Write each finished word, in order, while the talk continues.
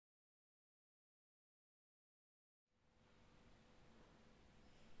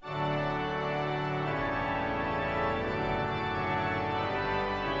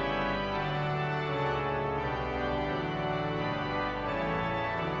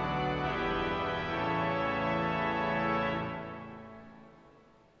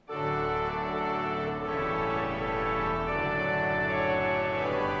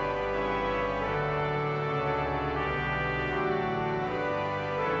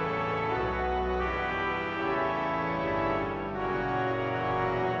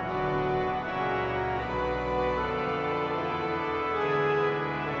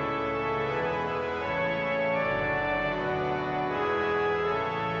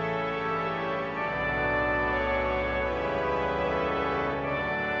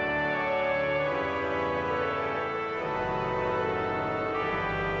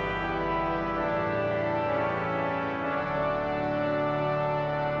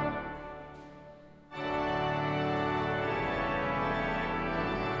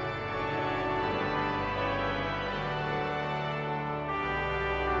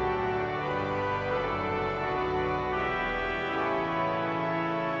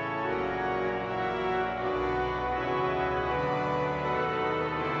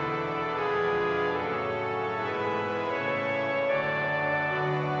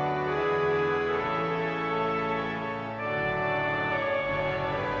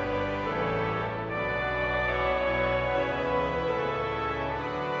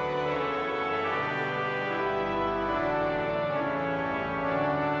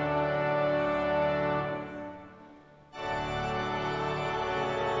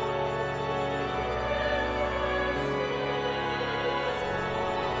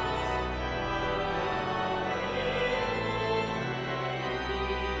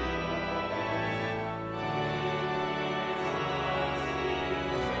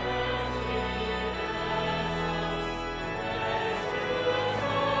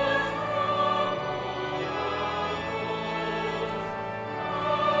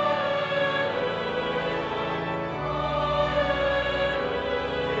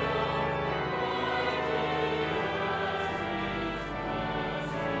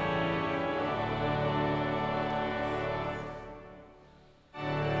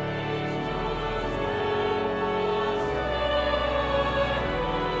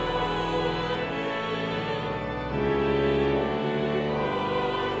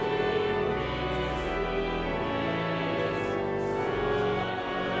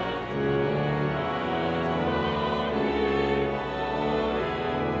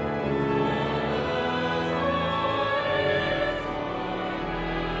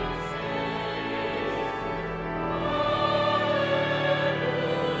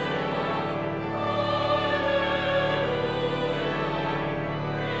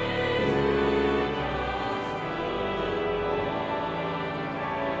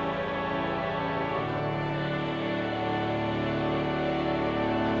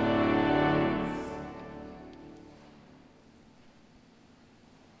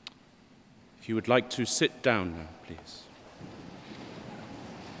If you would like to sit down now, please.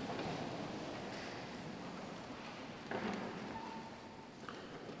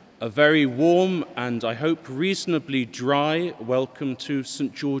 A very warm and, I hope, reasonably dry welcome to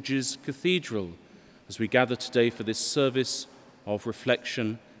St. George's Cathedral as we gather today for this service of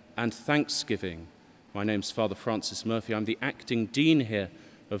reflection and thanksgiving. My name's Father Francis Murphy. I'm the acting dean here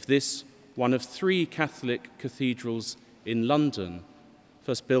of this, one of 3 Catholic cathedrals in London.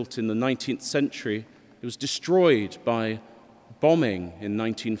 First built in the 19th century, it was destroyed by bombing in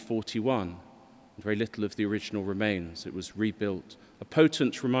 1941. And very little of the original remains. It was rebuilt. A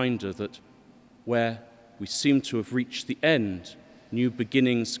potent reminder that where we seem to have reached the end, new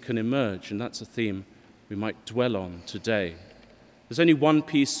beginnings can emerge, and that's a theme we might dwell on today. There's only one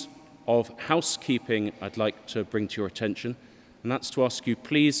piece of housekeeping I'd like to bring to your attention, and that's to ask you,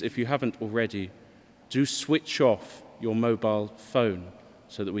 please, if you haven't already, do switch off your mobile phone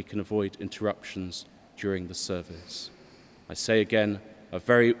so that we can avoid interruptions during the service. I say again, a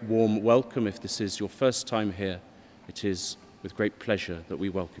very warm welcome. If this is your first time here, it is with great pleasure that we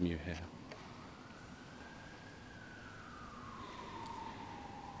welcome you here.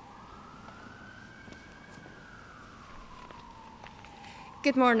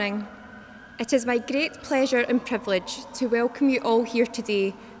 Good morning. It is my great pleasure and privilege to welcome you all here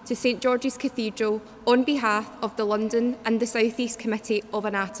today to St George's Cathedral on behalf of the London and the South East Committee of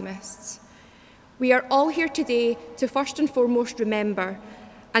Anatomists. We are all here today to first and foremost remember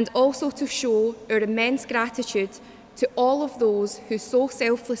and also to show our immense gratitude to all of those who so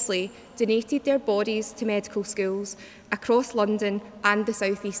selflessly donated their bodies to medical schools across London and the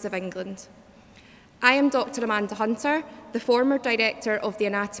South East of England. I am Dr. Amanda Hunter, the former Director of the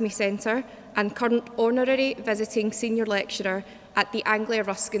Anatomy Centre and current Honorary Visiting Senior Lecturer at the Anglia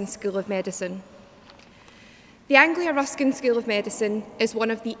Ruskin School of Medicine. The Anglia Ruskin School of Medicine is one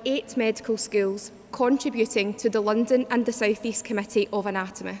of the 8 medical schools contributing to the London and the South East Committee of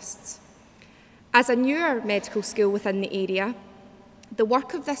Anatomists. As a newer medical school within the area, the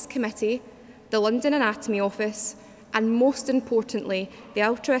work of this committee, the London Anatomy Office, and most importantly, the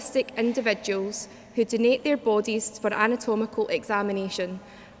altruistic individuals who donate their bodies for anatomical examination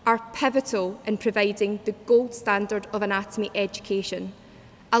are pivotal in providing the gold standard of anatomy education,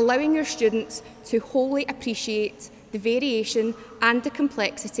 allowing your students to wholly appreciate the variation and the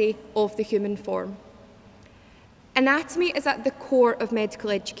complexity of the human form. Anatomy is at the core of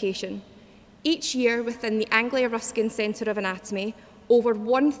medical education. Each year within the Anglia Ruskin Centre of Anatomy, over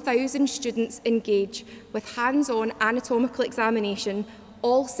 1,000 students engage with hands-on anatomical examination,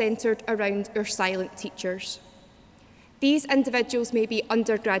 all centred around our silent teachers. These individuals may be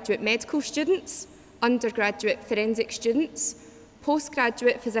undergraduate medical students, undergraduate forensic students,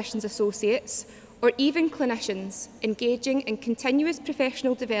 postgraduate physicians associates, or even clinicians engaging in continuous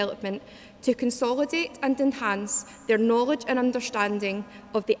professional development to consolidate and enhance their knowledge and understanding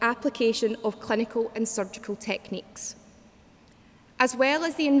of the application of clinical and surgical techniques. As well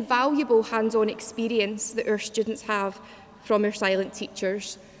as the invaluable hands-on experience that our students have from our silent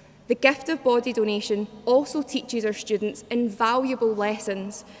teachers, the gift of body donation also teaches our students invaluable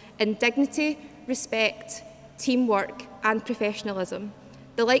lessons in dignity, respect, teamwork and professionalism,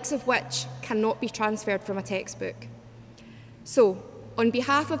 the likes of which cannot be transferred from a textbook. So, on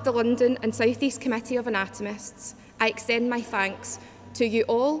behalf of the London and South East Committee of Anatomists, I extend my thanks to you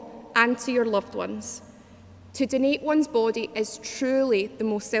all and to your loved ones. To donate one's body is truly the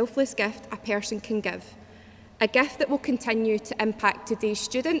most selfless gift a person can give, a gift that will continue to impact today's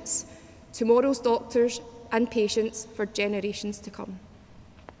students, tomorrow's doctors and patients for generations to come.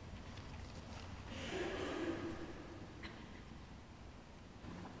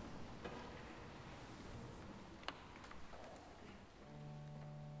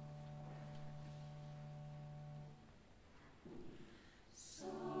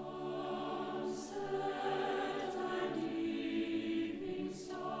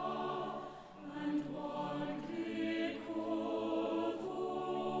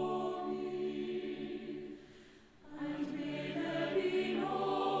 Be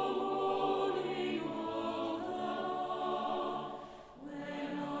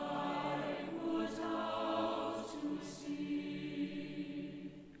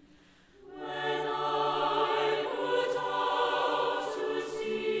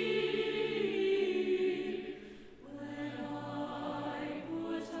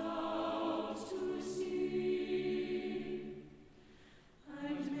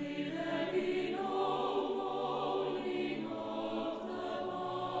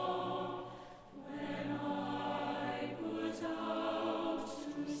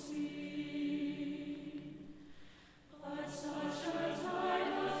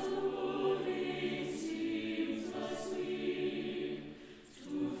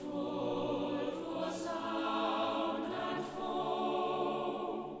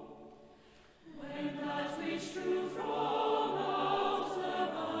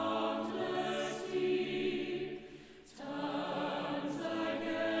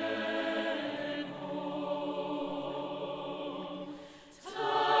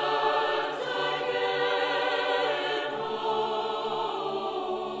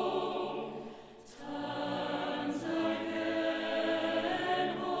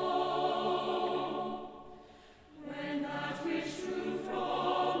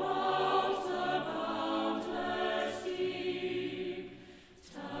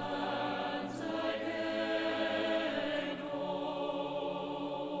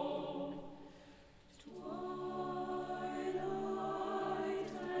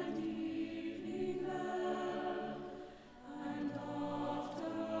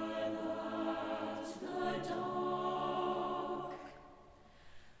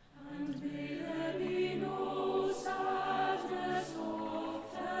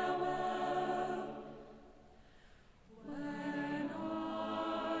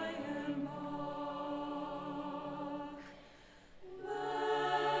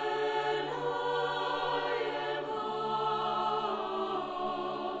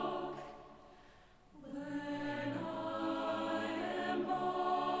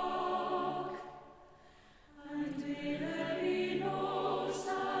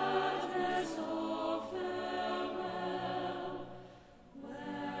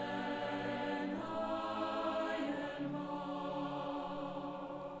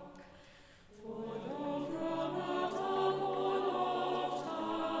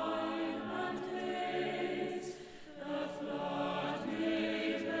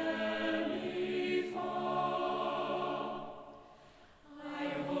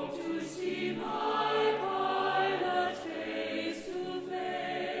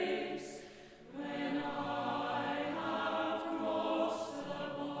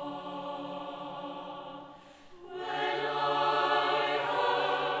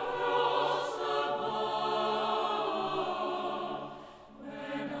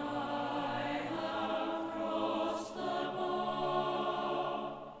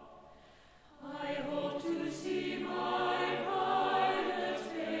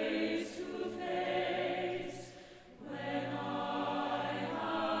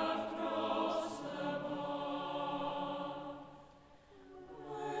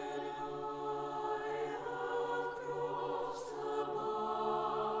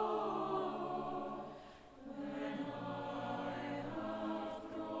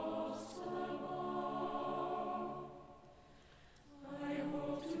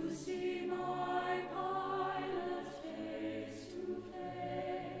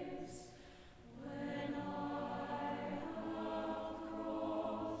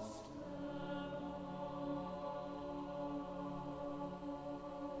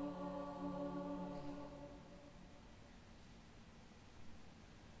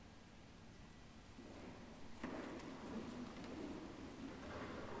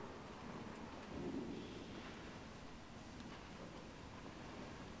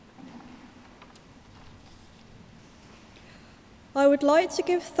I would like to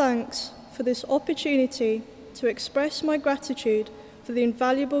give thanks for this opportunity to express my gratitude for the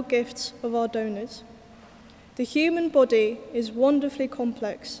invaluable gifts of our donors. The human body is wonderfully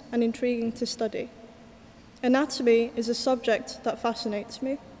complex and intriguing to study. Anatomy is a subject that fascinates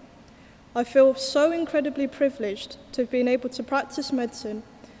me. I feel so incredibly privileged to have been able to practice medicine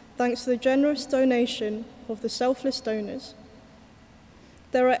thanks to the generous donation of the selfless donors.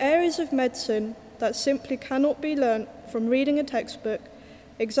 There are areas of medicine that simply cannot be learnt from reading a textbook,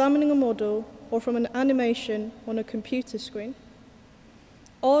 examining a model, or from an animation on a computer screen.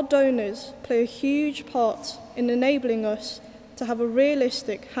 Our donors play a huge part in enabling us to have a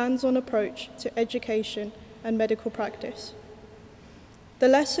realistic, hands-on approach to education and medical practice. The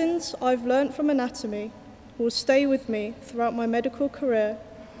lessons I've learnt from anatomy will stay with me throughout my medical career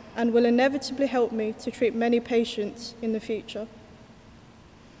and will inevitably help me to treat many patients in the future.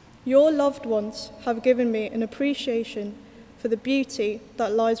 Your loved ones have given me an appreciation for the beauty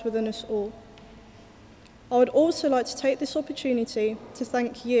that lies within us all. I would also like to take this opportunity to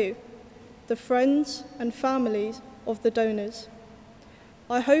thank you, the friends and families of the donors.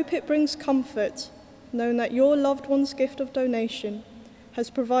 I hope it brings comfort knowing that your loved one's gift of donation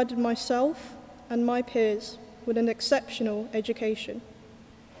has provided myself and my peers with an exceptional education.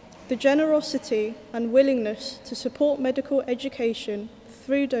 The generosity and willingness to support medical education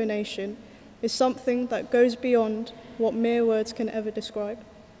through donation is something that goes beyond what mere words can ever describe.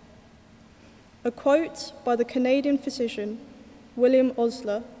 A quote by the Canadian physician William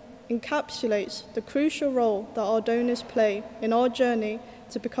Osler encapsulates the crucial role that our donors play in our journey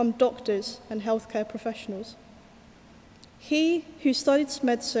to become doctors and healthcare professionals. He who studies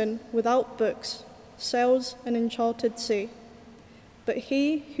medicine without books sails an enchanted sea, but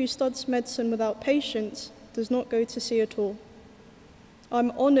he who studies medicine without patients does not go to sea at all.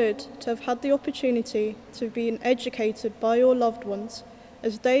 I'm honoured to have had the opportunity to be educated by your loved ones,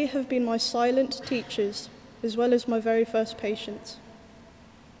 as they have been my silent teachers as well as my very first patients.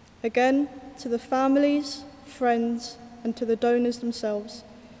 Again, to the families, friends, and to the donors themselves,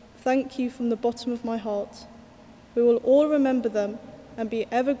 thank you from the bottom of my heart. We will all remember them and be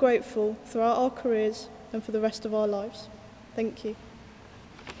ever grateful throughout our careers and for the rest of our lives. Thank you.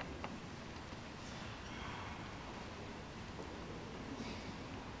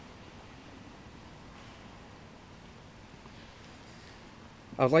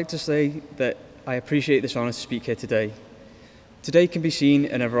 I'd like to say that I appreciate this honour to speak here today. Today can be seen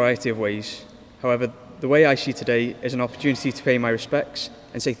in a variety of ways. However, the way I see today is an opportunity to pay my respects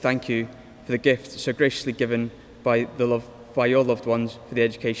and say thank you for the gift so graciously given by your loved ones for the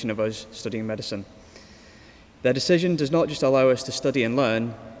education of us studying medicine. Their decision does not just allow us to study and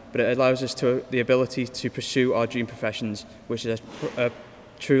learn, but it allows us the ability to pursue our dream professions, which is a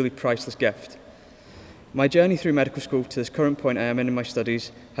truly priceless gift. My journey through medical school to this current point I am in my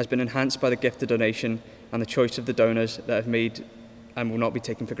studies has been enhanced by the gift of donation and the choice of the donors that have made and will not be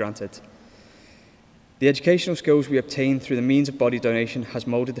taken for granted. The educational skills we obtain through the means of body donation has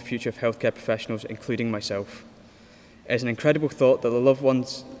moulded the future of healthcare professionals, including myself. It is an incredible thought that the loved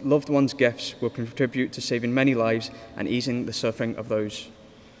ones' gifts will contribute to saving many lives and easing the suffering of those.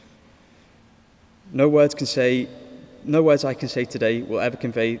 No words I can say today will ever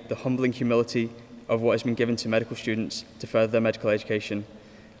convey the humbling humility of what has been given to medical students to further their medical education.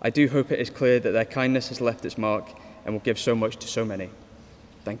 I do hope it is clear that their kindness has left its mark and will give so much to so many.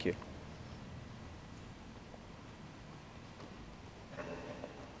 Thank you.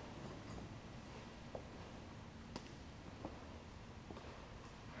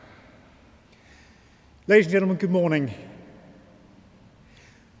 Ladies and gentlemen, good morning.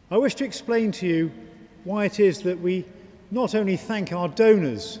 I wish to explain to you why it is that we not only thank our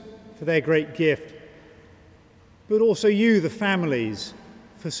donors for their great gift, but also you, the families,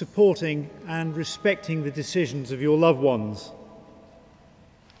 for supporting and respecting the decisions of your loved ones.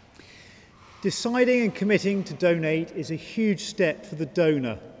 Deciding and committing to donate is a huge step for the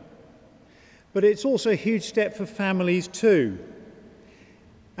donor, but it's also a huge step for families too.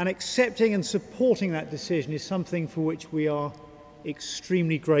 And accepting and supporting that decision is something for which we are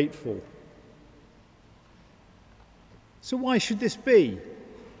extremely grateful. So why should this be?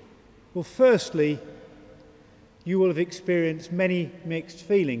 Well, firstly, you will have experienced many mixed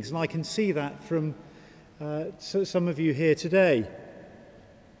feelings, and I can see that from some of you here today.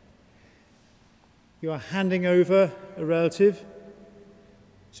 You are handing over a relative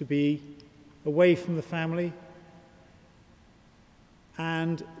to be away from the family,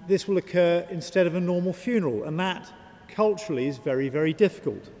 and this will occur instead of a normal funeral, and that culturally is very, very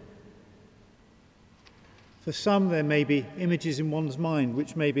difficult. For some, there may be images in one's mind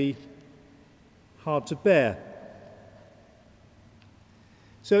which may be hard to bear.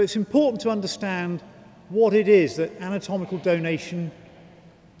 So it's important to understand what it is that anatomical donation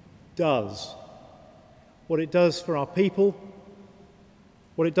does, what it does for our people,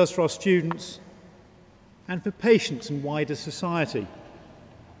 what it does for our students, and for patients and wider society.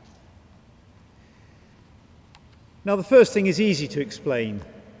 Now, the first thing is easy to explain: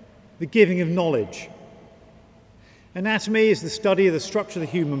 the giving of knowledge. Anatomy is the study of the structure of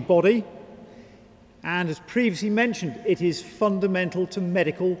the human body, and as previously mentioned, it is fundamental to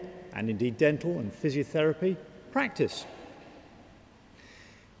medical and indeed dental and physiotherapy practice.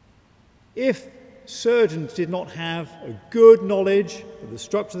 If surgeons did not have a good knowledge of the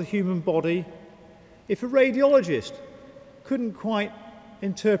structure of the human body, if a radiologist couldn't quite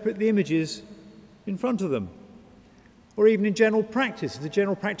interpret the images in front of them, or even in general practice, if the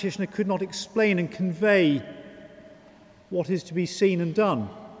general practitioner could not explain and convey what is to be seen and done,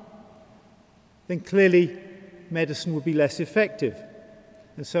 then clearly medicine would be less effective.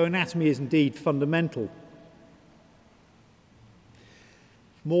 And so anatomy is indeed fundamental.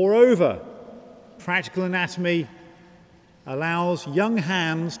 Moreover, practical anatomy allows young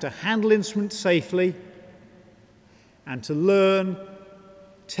hands to handle instruments safely and to learn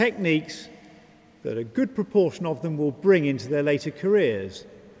techniques that a good proportion of them will bring into their later careers.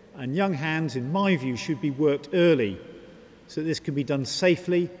 And young hands, in my view, should be worked early so that this can be done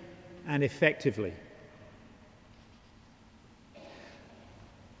safely and effectively.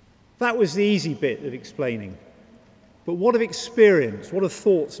 That was the easy bit of explaining. But what of experience? What of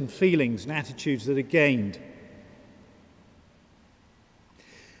thoughts and feelings and attitudes that are gained?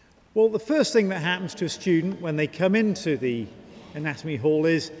 Well, the first thing that happens to a student when they come into the anatomy hall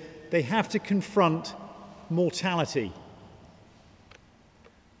is they have to confront mortality.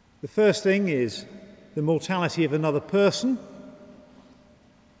 The first thing is the mortality of another person,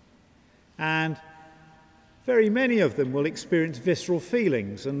 and very many of them will experience visceral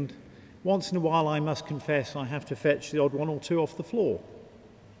feelings, and once in a while, I must confess, I have to fetch the odd one or two off the floor.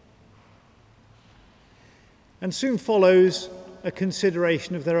 And soon follows a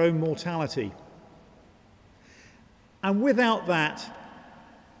consideration of their own mortality. And without that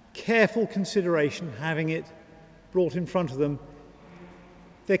careful consideration, having it brought in front of them,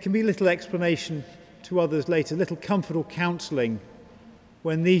 there can be little explanation to others later, little comfort or counselling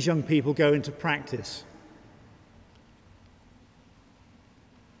when these young people go into practice.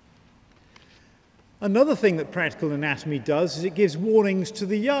 Another thing that practical anatomy does is it gives warnings to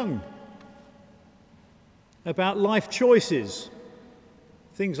the young about life choices,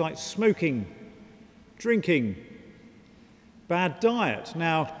 things like smoking, drinking, bad diet.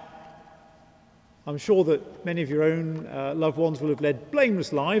 Now, I'm sure that many of your own loved ones will have led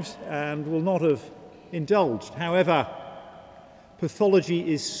blameless lives and will not have indulged. However,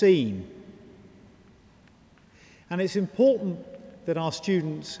 pathology is seen. And it's important that our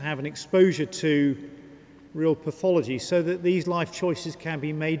students have an exposure to real pathology so that these life choices can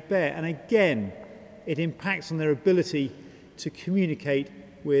be made bare. And again, it impacts on their ability to communicate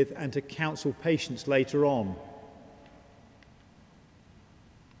with and to counsel patients later on.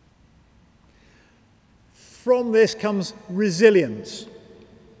 From this comes resilience,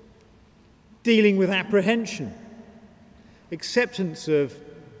 dealing with apprehension, acceptance of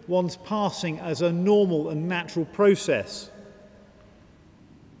one's passing as a normal and natural process.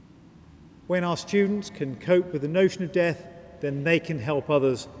 When our students can cope with the notion of death, then they can help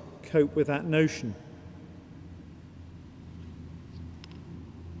others cope with that notion.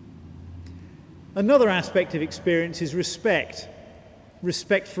 Another aspect of experience is respect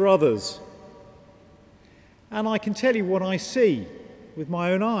for others. And I can tell you what I see with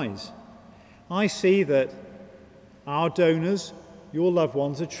my own eyes. I see that our donors, your loved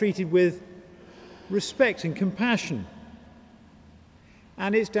ones, are treated with respect and compassion.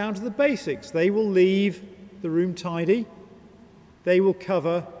 And it's down to the basics. They will leave the room tidy, they will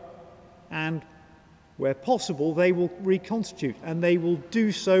cover, and where possible, they will reconstitute, and they will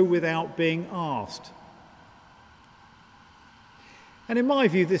do so without being asked. And in my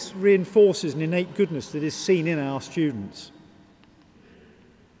view, this reinforces an innate goodness that is seen in our students.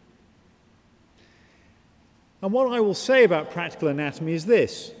 And what I will say about practical anatomy is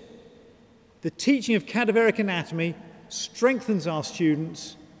this: the teaching of cadaveric anatomy strengthens our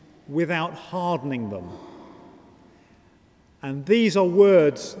students without hardening them. And these are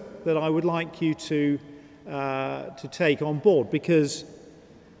words that I would like you to take on board, because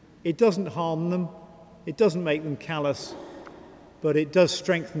it doesn't harden them, it doesn't make them callous, but it does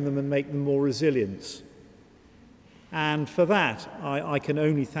strengthen them and make them more resilient. And for that, I can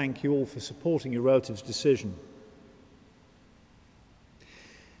only thank you all for supporting your relative's decision.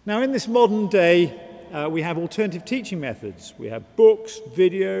 Now, in this modern day, we have alternative teaching methods. We have books,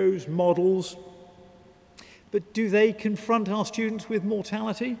 videos, models. But do they confront our students with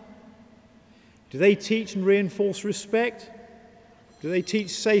mortality? Do they teach and reinforce respect? Do they teach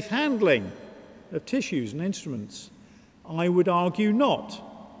safe handling of tissues and instruments? I would argue not.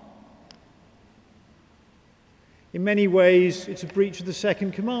 In many ways, it's a breach of the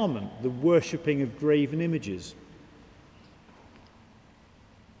second commandment, the worshipping of graven images.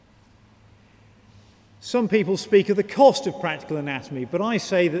 Some people speak of the cost of practical anatomy, but I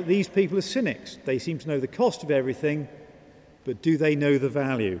say that these people are cynics. They seem to know the cost of everything, but do they know the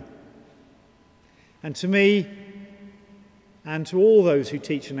value? And to me, and to all those who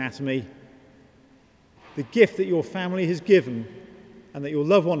teach anatomy, the gift that your family has given and that your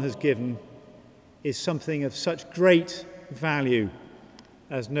loved one has given is something of such great value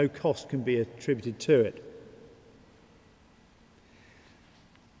as no cost can be attributed to it.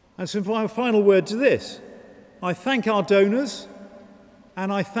 And so my final word to this, I thank our donors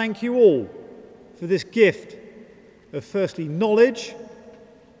and I thank you all for this gift of firstly knowledge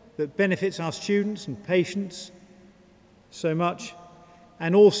that benefits our students and patients so much,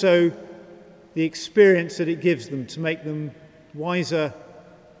 and also the experience that it gives them to make them wiser,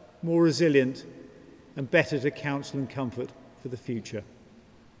 more resilient and better to counsel and comfort for the future.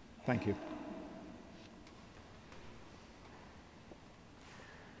 Thank you.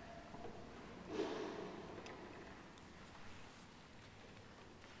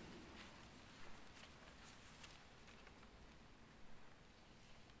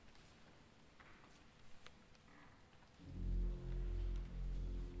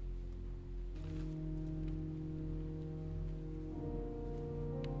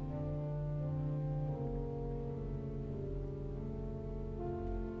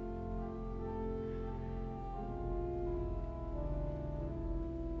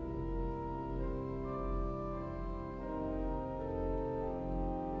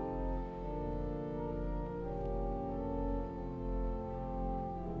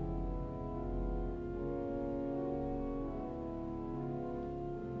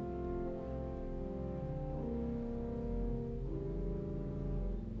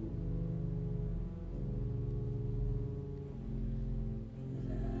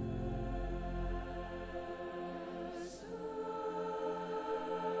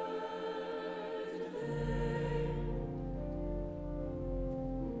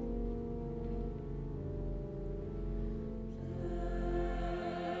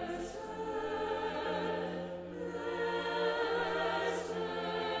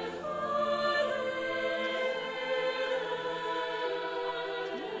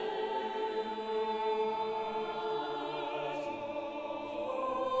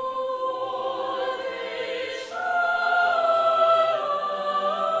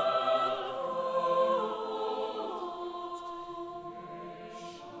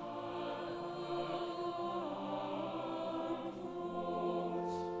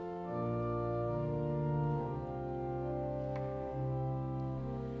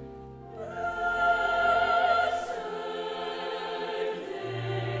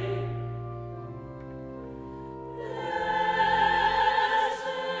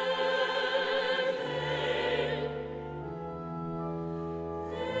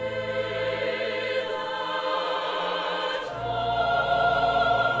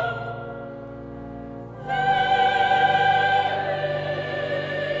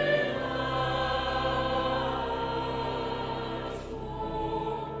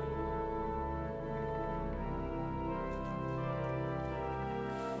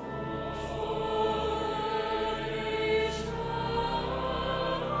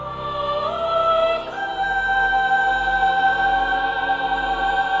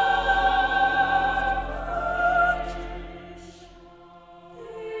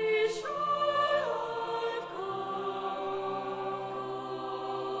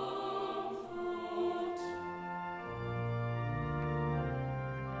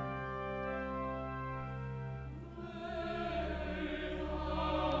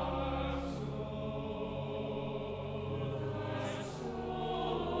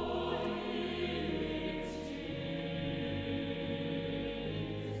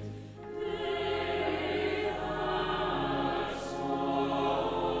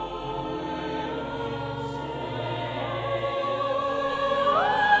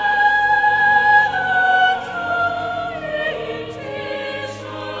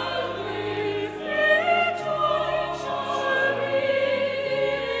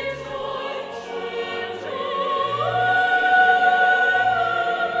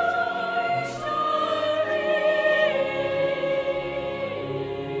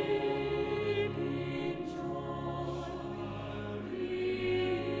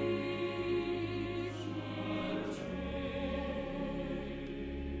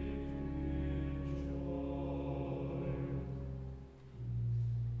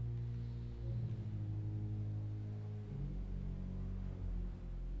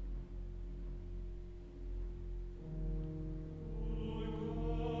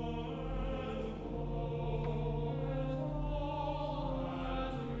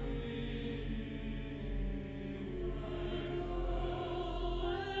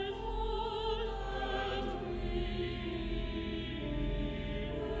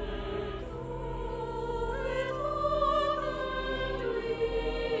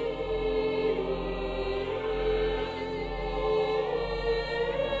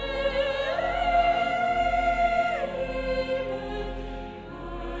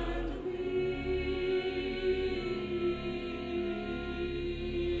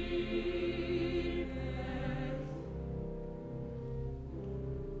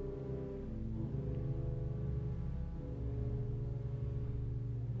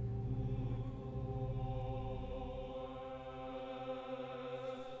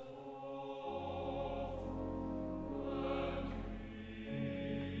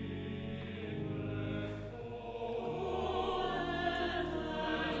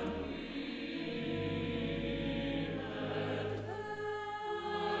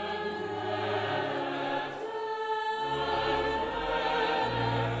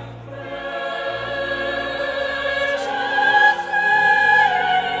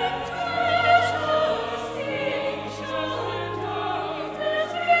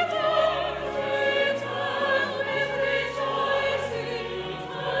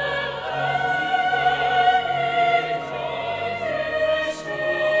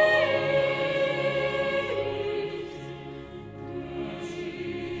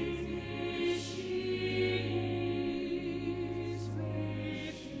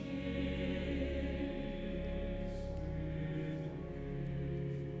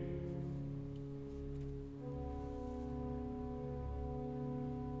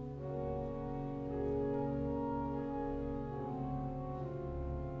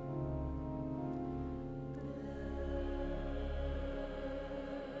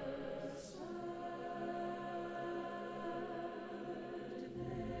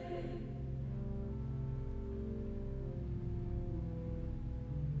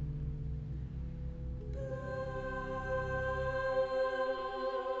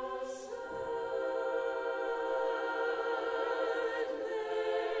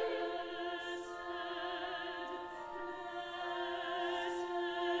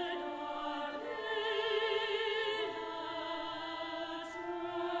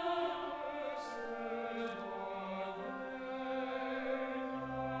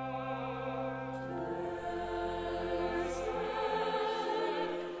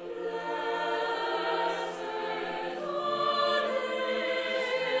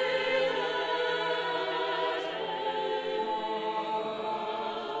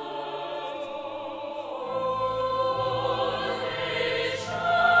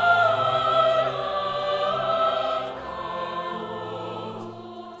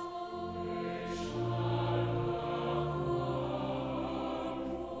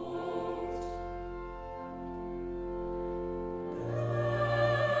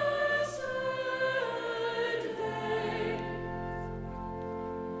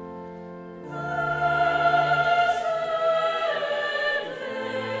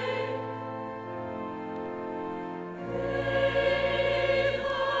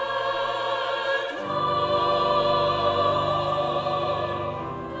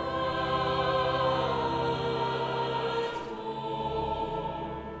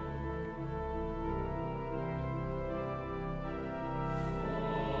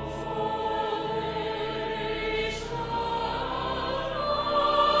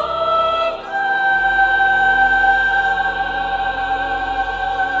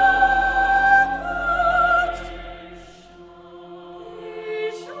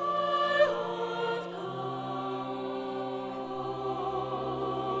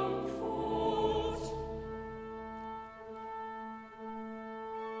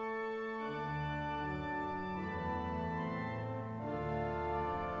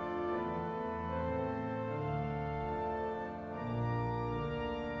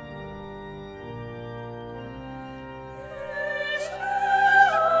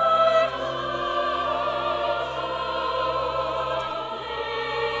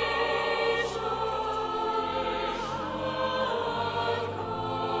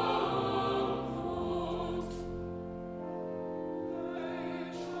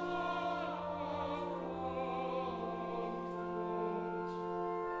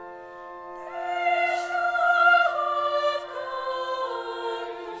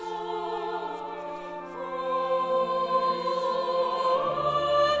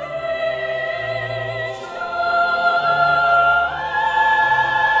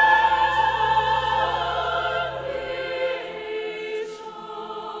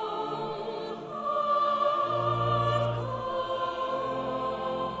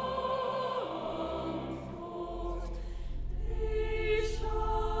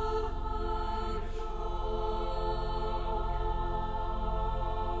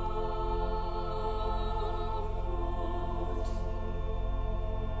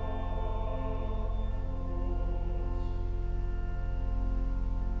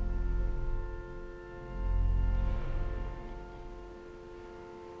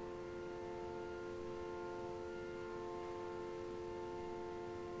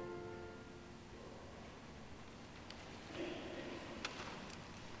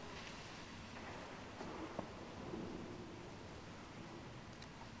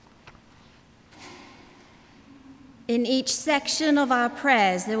 In each section of our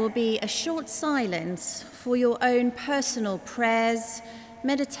prayers, there will be a short silence for your own personal prayers,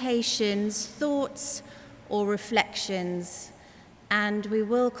 meditations, thoughts, or reflections. And we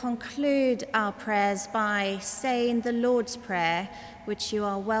will conclude our prayers by saying the Lord's Prayer, which you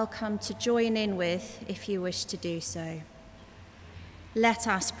are welcome to join in with if you wish to do so. Let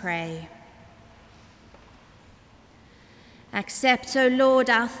us pray. Accept, O Lord,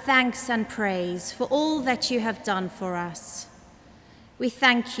 our thanks and praise for all that you have done for us. We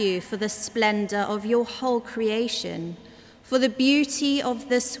thank you for the splendor of your whole creation, for the beauty of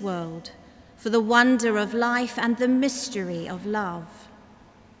this world, for the wonder of life and the mystery of love.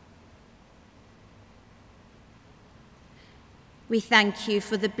 We thank you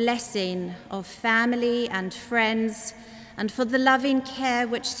for the blessing of family and friends, and for the loving care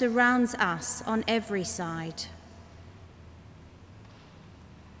which surrounds us on every side.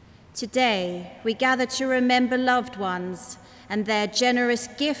 Today, we gather to remember loved ones and their generous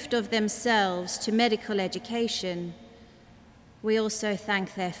gift of themselves to medical education. We also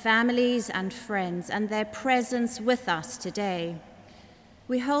thank their families and friends and their presence with us today.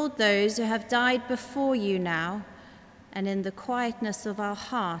 We hold those who have died before you now, and in the quietness of our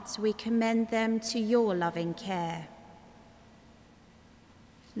hearts, we commend them to your loving care.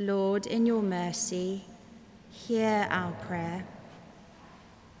 Lord, in your mercy, hear our prayer.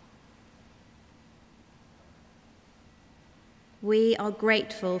 We are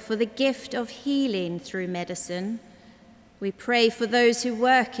grateful for the gift of healing through medicine. We pray for those who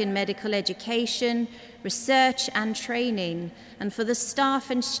work in medical education, research and training, and for the staff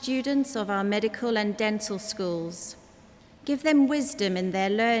and students of our medical and dental schools. Give them wisdom in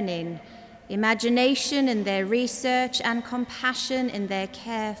their learning, imagination in their research, and compassion in their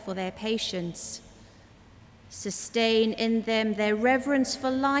care for their patients. Sustain in them their reverence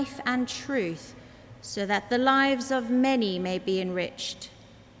for life and truth, so that the lives of many may be enriched.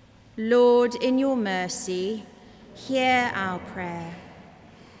 Lord, in your mercy, hear our prayer.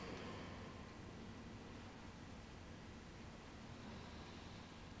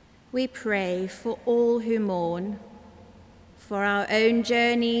 We pray for all who mourn, for our own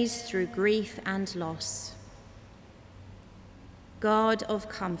journeys through grief and loss. God of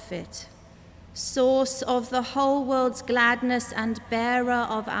comfort, source of the whole world's gladness and bearer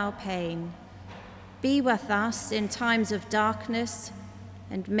of our pain, be with us in times of darkness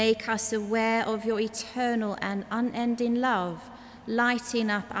and make us aware of your eternal and unending love, lighting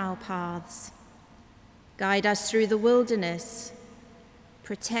up our paths. Guide us through the wilderness,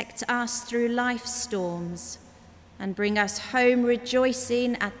 protect us through life's storms, and bring us home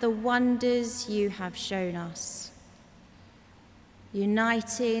rejoicing at the wonders you have shown us.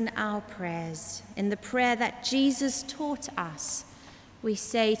 Uniting our prayers in the prayer that Jesus taught us, we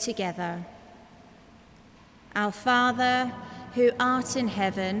say together, Our Father, who art in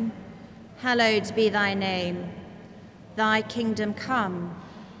heaven, hallowed be thy name. Thy kingdom come,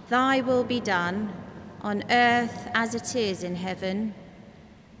 thy will be done, on earth as it is in heaven.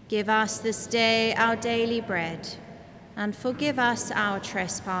 Give us this day our daily bread, and forgive us our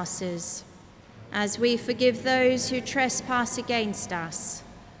trespasses, as we forgive those who trespass against us.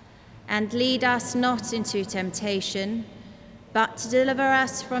 And lead us not into temptation, but deliver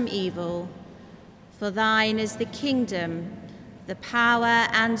us from evil. For thine is the kingdom, the power,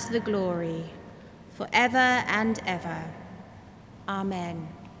 and the glory, forever and ever. Amen.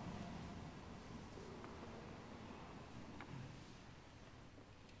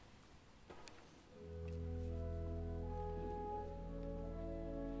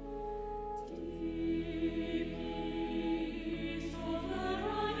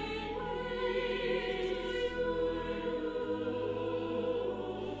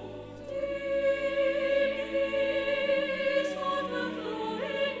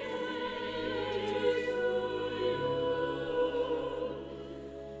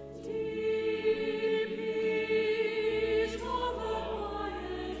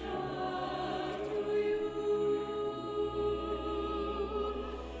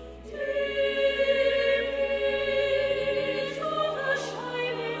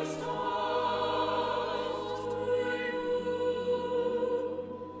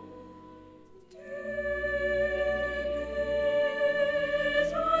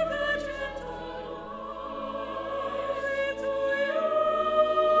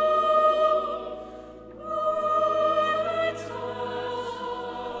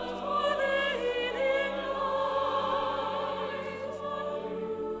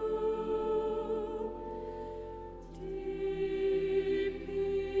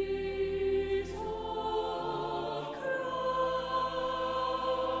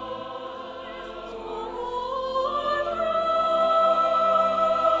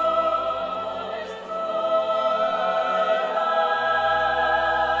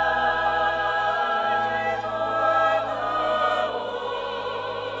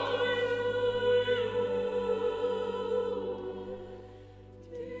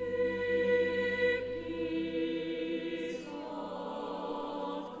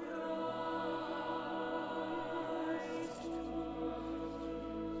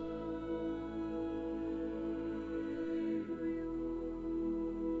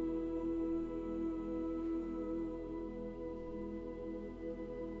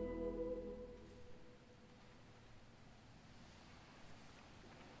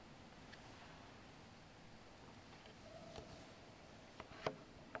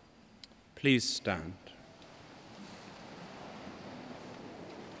 Please stand.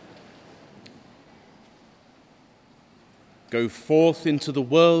 Go forth into the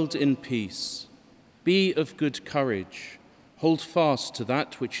world in peace. Be of good courage. Hold fast to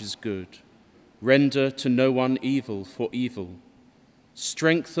that which is good. Render to no one evil for evil.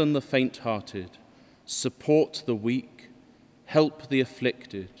 Strengthen the faint-hearted. Support the weak. Help the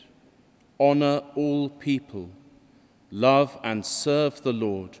afflicted. Honor all people. Love and serve the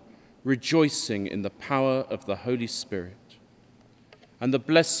Lord, rejoicing in the power of the Holy Spirit. And the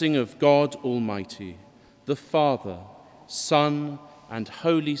blessing of God Almighty, the Father, Son, and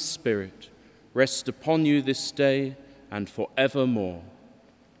Holy Spirit, rest upon you this day and forevermore.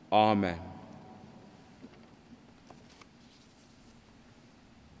 Amen.